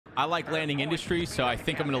I like landing industry, so I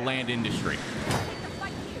think I'm going to land industry.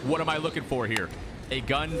 What am I looking for here? A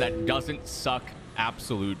gun that doesn't suck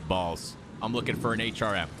absolute balls. I'm looking for an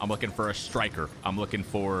HRM. I'm looking for a striker. I'm looking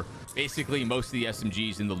for basically most of the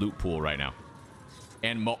SMGs in the loot pool right now.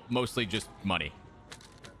 And mostly just money.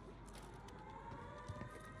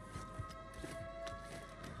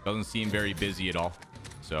 Doesn't seem very busy at all.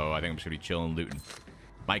 So I think I'm just going to be chilling, looting.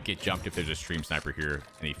 Might get jumped if there's a stream sniper here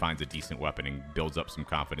and he finds a decent weapon and builds up some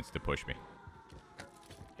confidence to push me.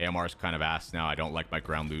 AMR's kind of ass now. I don't like my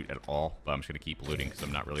ground loot at all, but I'm just going to keep looting because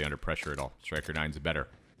I'm not really under pressure at all. Striker 9's better.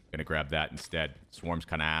 Gonna grab that instead. Swarm's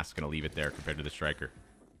kind of ass. Gonna leave it there compared to the striker.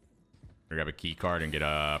 Gonna grab a key card and get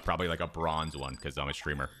probably like a bronze one because I'm a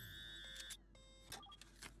streamer.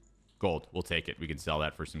 Gold. We'll take it. We can sell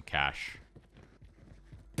that for some cash.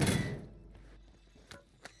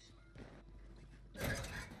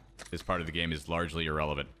 This part of the game is largely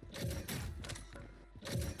irrelevant.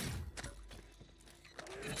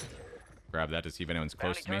 Grab that to see if anyone's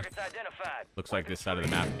close to me. Looks like this side of the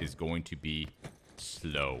map is going to be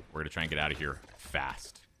slow. We're gonna try and get out of here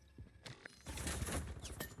fast.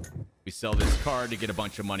 We sell this card to get a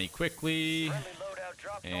bunch of money quickly.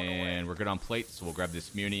 And we're good on plates, so we'll grab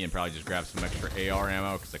this muni and probably just grab some extra AR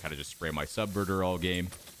ammo because I kind of just spray my subverter all game.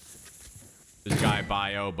 This guy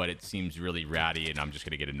bio, but it seems really ratty and I'm just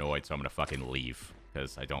gonna get annoyed, so I'm gonna fucking leave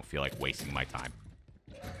because I don't feel like wasting my time.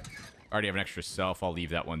 Already have an extra self. I'll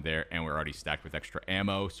leave that one there, and we're already stacked with extra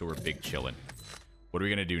ammo, so we're big chilling. What are we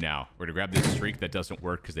gonna do now? We're gonna grab this streak that doesn't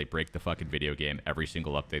work because they break the fucking video game every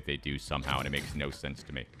single update they do somehow, and it makes no sense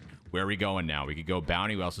to me. Where are we going now? We could go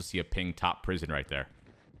bounty. We also see a ping top prison right there.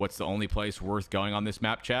 What's the only place worth going on this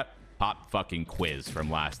map, chat? Pop fucking quiz from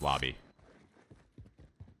last lobby.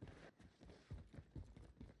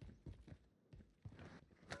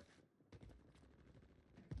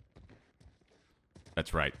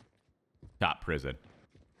 That's right. Top prison.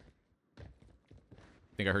 I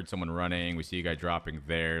think I heard someone running. We see a guy dropping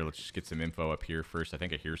there. Let's just get some info up here first. I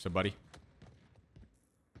think I hear somebody.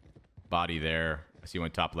 Body there. I see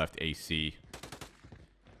one top left AC.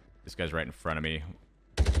 This guy's right in front of me.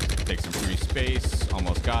 Take some free space.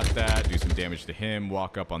 Almost got that. Do some damage to him.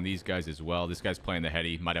 Walk up on these guys as well. This guy's playing the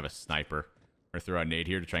heady. Might have a sniper. We're gonna throw a nade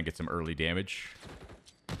here to try and get some early damage.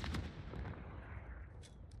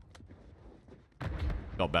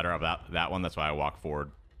 Felt better about that one. That's why I walk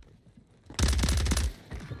forward.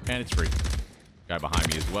 And it's free. Guy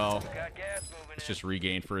behind me as well. Let's just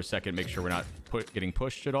regain for a second. Make sure we're not getting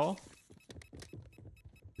pushed at all.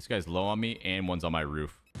 This guy's low on me, and one's on my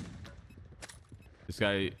roof. This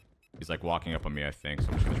guy is like walking up on me, I think. So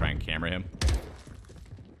I'm just gonna try and camera him.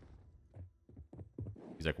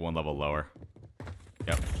 He's like one level lower.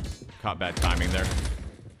 Yep. Caught bad timing there.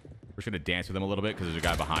 We're just gonna dance with him a little bit because there's a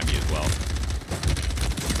guy behind me as well.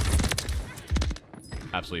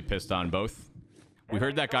 Absolutely pissed on both. We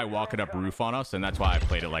heard that guy walking up roof on us, and that's why I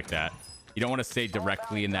played it like that. You don't want to stay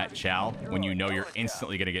directly in that chow when you know you're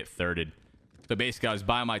instantly going to get thirded. So basically, I was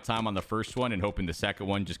buying my time on the first one and hoping the second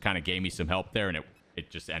one just kind of gave me some help there, and it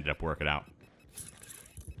just ended up working out.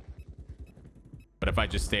 But if I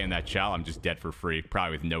just stay in that chow, I'm just dead for free,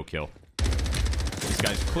 probably with no kill. This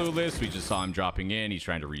guy's clueless. We just saw him dropping in. He's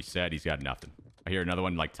trying to reset. He's got nothing. I hear another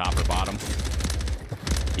one like top or bottom.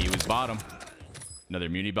 He was bottom. Another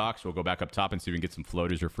muni box. We'll go back up top and see if we can get some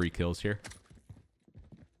floaters or free kills here.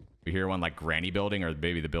 We hear one like granny building or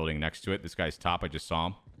maybe the building next to it. This guy's top. I just saw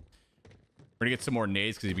him. We're going to get some more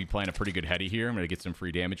nades because he'd be playing a pretty good heady here. I'm going to get some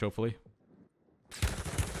free damage, hopefully.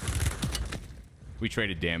 We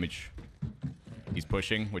traded damage. He's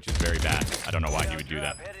pushing, which is very bad. I don't know why he would do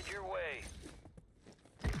that.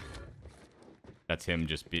 That's him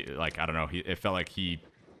just be like, I don't know. It felt like he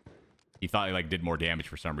thought he like did more damage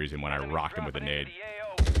for some reason when I rocked him with a nade.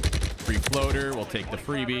 Free floater. We'll take the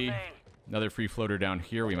freebie. Another free floater down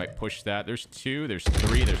here. We might push that. There's 2. There's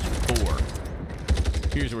 3. There's 4.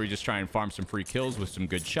 Here's where we just try and farm some free kills with some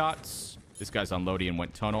good shots. This guy's on Lodi and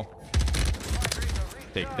went tunnel.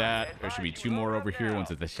 Take that. There should be 2 more over here.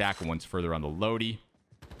 One's at the shack and one's further on the Lodi.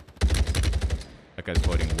 That guy's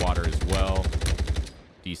floating water as well.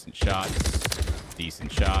 Decent shots.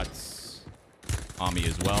 Decent shots. On me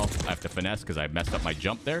as well. I have to finesse because I messed up my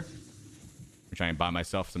jump there. I'm trying to buy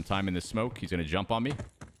myself some time in this smoke. He's going to jump on me.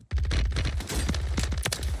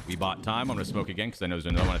 We bought time. I'm going to smoke again because I know there's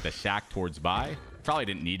another one at the shack towards by. Probably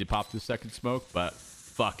didn't need to pop the second smoke, but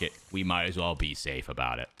fuck it. We might as well be safe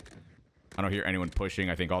about it. I don't hear anyone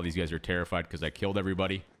pushing. I think all these guys are terrified because I killed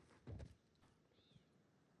everybody.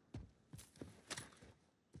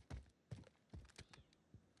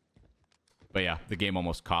 But yeah, the game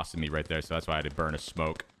almost costed me right there, so that's why I had to burn a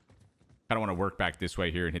smoke. Kind of want to work back this way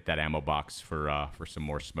here and hit that ammo box for some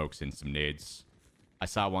more smokes and some nades. I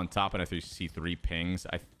saw one top and I see 3 pings.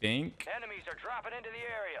 I think. Enemies are dropping into the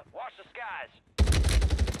area. Watch the skies.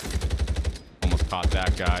 Almost caught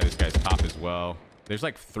that guy. This guy's top as well. There's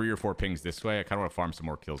like 3 or 4 pings this way. I kind of want to farm some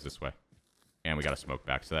more kills this way. And we got a smoke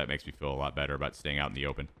back, so that makes me feel a lot better about staying out in the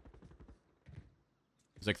open.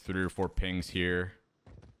 There's like 3 or 4 pings here.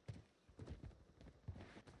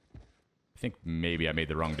 I think maybe I made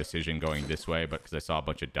the wrong decision going this way, but because I saw a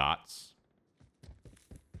bunch of dots.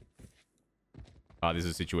 This is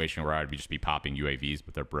a situation where I'd just be popping UAVs,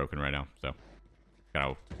 but they're broken right now. So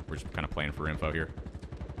we're just kind of playing for info here.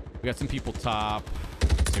 We got some people top.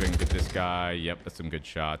 Let's see if I can get this guy. Yep, that's some good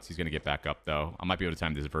shots. He's going to get back up, though. I might be able to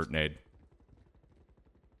time this vert nade.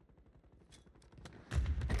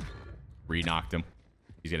 Re-knocked him.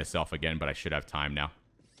 He's going to self again, but I should have time now.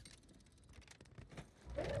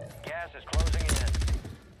 Gas is closing in.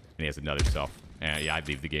 And he has another self. And yeah, I'd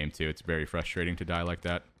leave the game, too. It's very frustrating to die like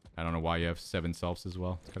that. I don't know why you have 7 selves as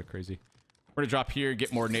well. It's kind of crazy. We're going to drop here,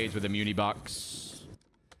 get more nades with a muni box.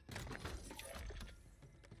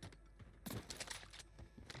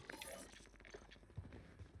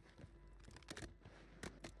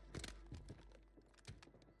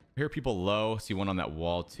 I hear people low. See one on that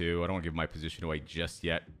wall, too. I don't want to give my position away just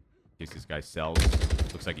yet. In case this guy sells.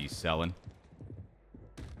 Looks like he's selling.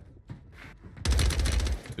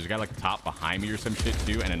 There's a guy like top behind me or some shit,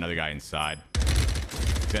 too. And another guy inside.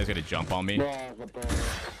 This guy's gonna jump on me.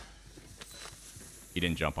 He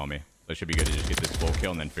didn't jump on me. So it should be good to just get this full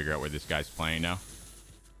kill and then figure out where this guy's playing now.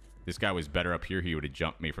 If this guy was better up here, he would have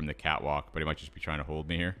jumped me from the catwalk, but he might just be trying to hold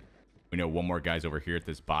me here. We know one more guy's over here at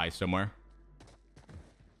this buy somewhere.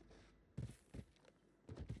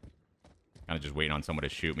 Kind of just waiting on someone to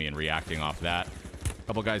shoot me and reacting off that.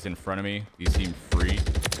 Couple guys in front of me. These seem free.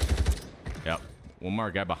 Yep. One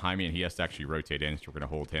more guy behind me, and he has to actually rotate in, so we're gonna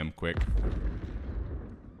hold him quick.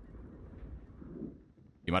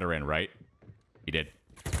 He might have ran right. He did.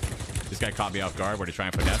 This guy caught me off guard. We're to try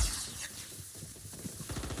and finesse.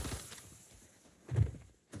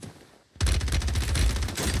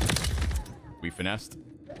 We finessed.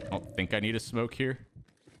 I don't think I need a smoke here.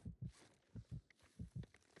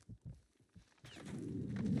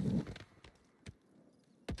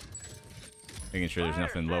 Making sure there's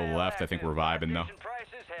nothing low left. I think we're vibing, though.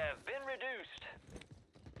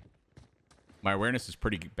 My awareness is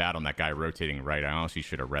pretty bad on that guy rotating right. I honestly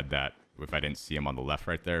should have read that if I didn't see him on the left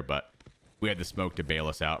right there, but we had the smoke to bail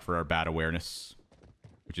us out for our bad awareness,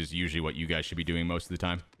 which is usually what you guys should be doing most of the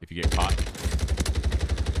time if you get caught.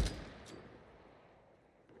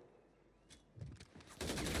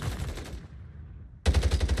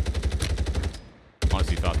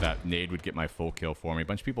 Honestly thought that nade would get my full kill for me. A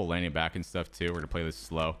bunch of people landing back and stuff too. We're going to play this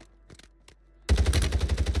slow.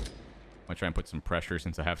 I'm gonna try and put some pressure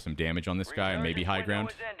since I have some damage on this guy and maybe high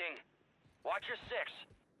ground. Watch your 6.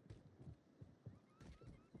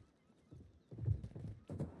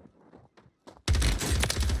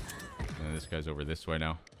 And this guy's over this way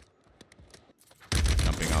now.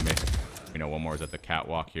 Jumping on me. You know, one more is at the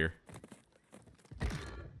catwalk here.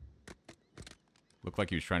 Looked like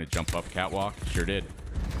he was trying to jump up catwalk. Sure did.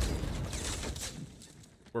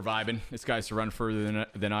 We're vibing. This guy's to run further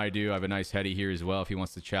than I do. I have a nice heady here as well if he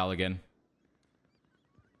wants to chow again.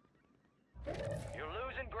 You're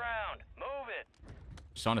losing ground. Move it.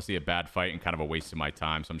 Just honestly a bad fight and kind of a waste of my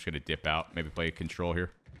time, so I'm just going to dip out. Maybe play control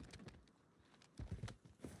here.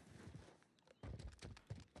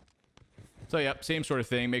 So, yep, same sort of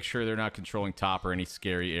thing. Make sure they're not controlling top or any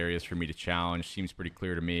scary areas for me to challenge. Seems pretty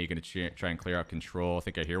clear to me. Going to try and clear out control. I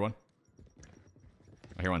think I hear one.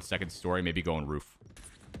 I hear one second story. Maybe going roof.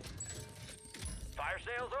 Fire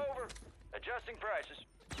sale's over. Adjusting prices.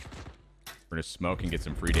 We're going to smoke and get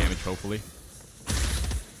some free damage, hopefully.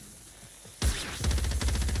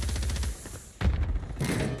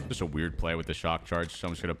 Just a weird play with the shock charge, so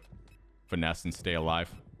I'm just going to finesse and stay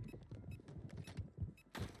alive.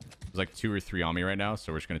 There's like 2 or 3 on me right now,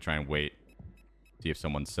 so we're just going to try and wait. See if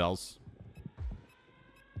someone sells.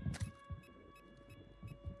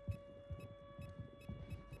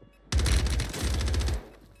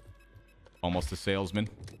 Almost a salesman.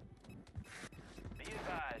 Be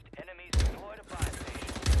advised, enemies deployed a buy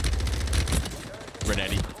station. Red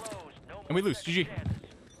Eddie. And we lose. GG.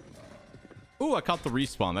 Ooh, I caught the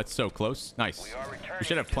respawn. That's so close. Nice. We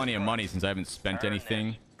should have plenty of money since I haven't spent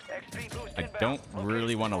anything. I don't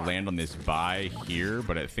really want to land on this buy here,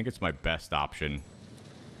 but I think it's my best option.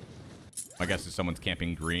 I guess if someone's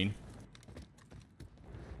camping green.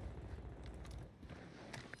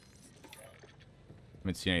 I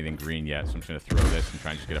haven't seen anything green yet, so I'm just going to throw this and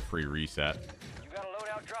try and just get a free reset. You got a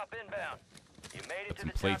loadout drop inbound. You made it Put to some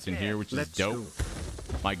the plates top in 10. here, which is Let's dope. go.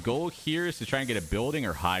 My goal here is to try and get a building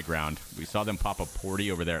or high ground. We saw them pop a porty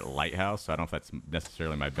over there at Lighthouse, so I don't know if that's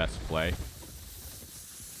necessarily my best play.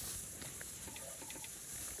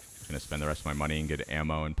 Gonna spend the rest of my money and get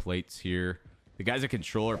ammo and plates here. The guys at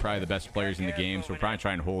Control are probably the best players in the game, so we're probably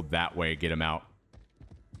trying to hold that way, get them out.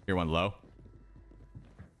 Here, one low.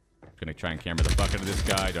 Gonna try and camera the fuck out of this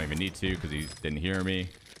guy. Don't even need to because he didn't hear me.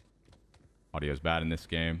 Audio's bad in this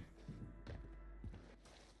game. I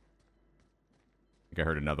think I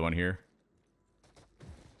heard another one here.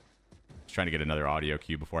 Just trying to get another audio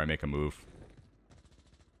cue before I make a move.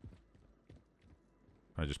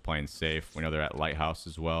 I'm just playing safe. We know they're at Lighthouse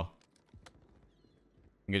as well. I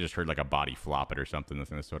think I just heard like a body flop it or something.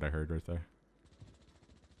 That's what I heard right there.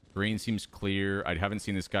 Green seems clear. I haven't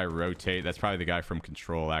seen this guy rotate. That's probably the guy from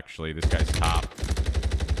Control, actually. This guy's top.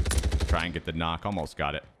 Try and get the knock. Almost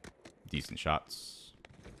got it. Decent shots.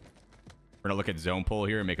 We're going to look at zone pull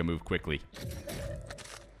here and make a move quickly.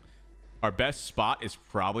 Our best spot is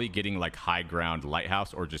probably getting like high ground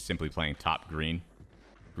Lighthouse or just simply playing top green.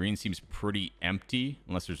 Green seems pretty empty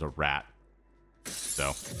unless there's a rat.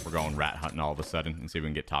 So we're going rat hunting all of a sudden and see if we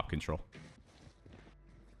can get top control.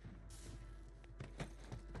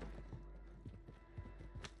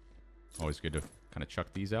 Always good to kind of chuck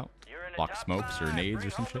these out. Block smokes or nades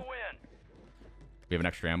or some shit. We have an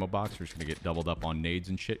extra ammo box. We're just going to get doubled up on nades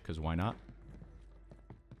and shit because why not?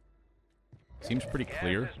 Seems pretty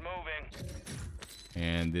clear.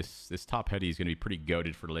 And this top heady is going to be pretty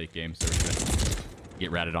goated for the late game. So we're going to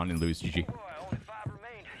get ratted on and lose. GG. Only 5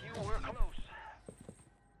 remain. You were close.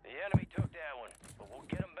 The enemy took that one, but we'll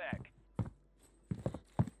get them back.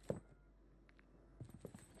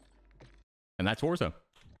 And that's Warzone.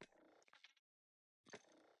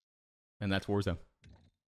 And that's Warzone.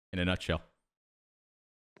 In a nutshell.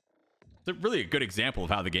 It's really a good example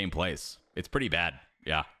of how the game plays. It's pretty bad.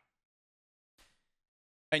 Yeah.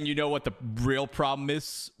 And you know what the real problem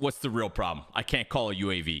is? What's the real problem? I can't call a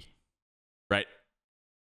UAV. Right?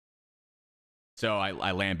 So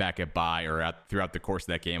I land back at buy or throughout the course of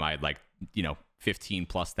that game, I had like, you know,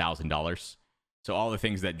 $15,000+. So all the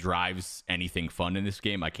things that drives anything fun in this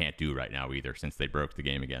game, I can't do right now either since they broke the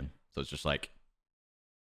game again. So it's just like,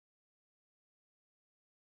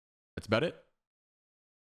 that's about it.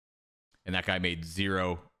 And that guy made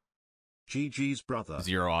zero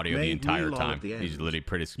audio the entire time. He's literally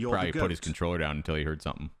probably put his controller down until he heard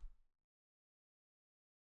something.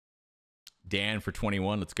 Dan for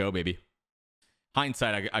 21. Let's go, baby.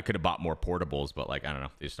 Hindsight, I could have bought more portables, but like, I don't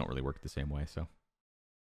know. They just don't really work the same way. So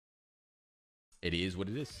it is what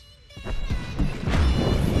it is.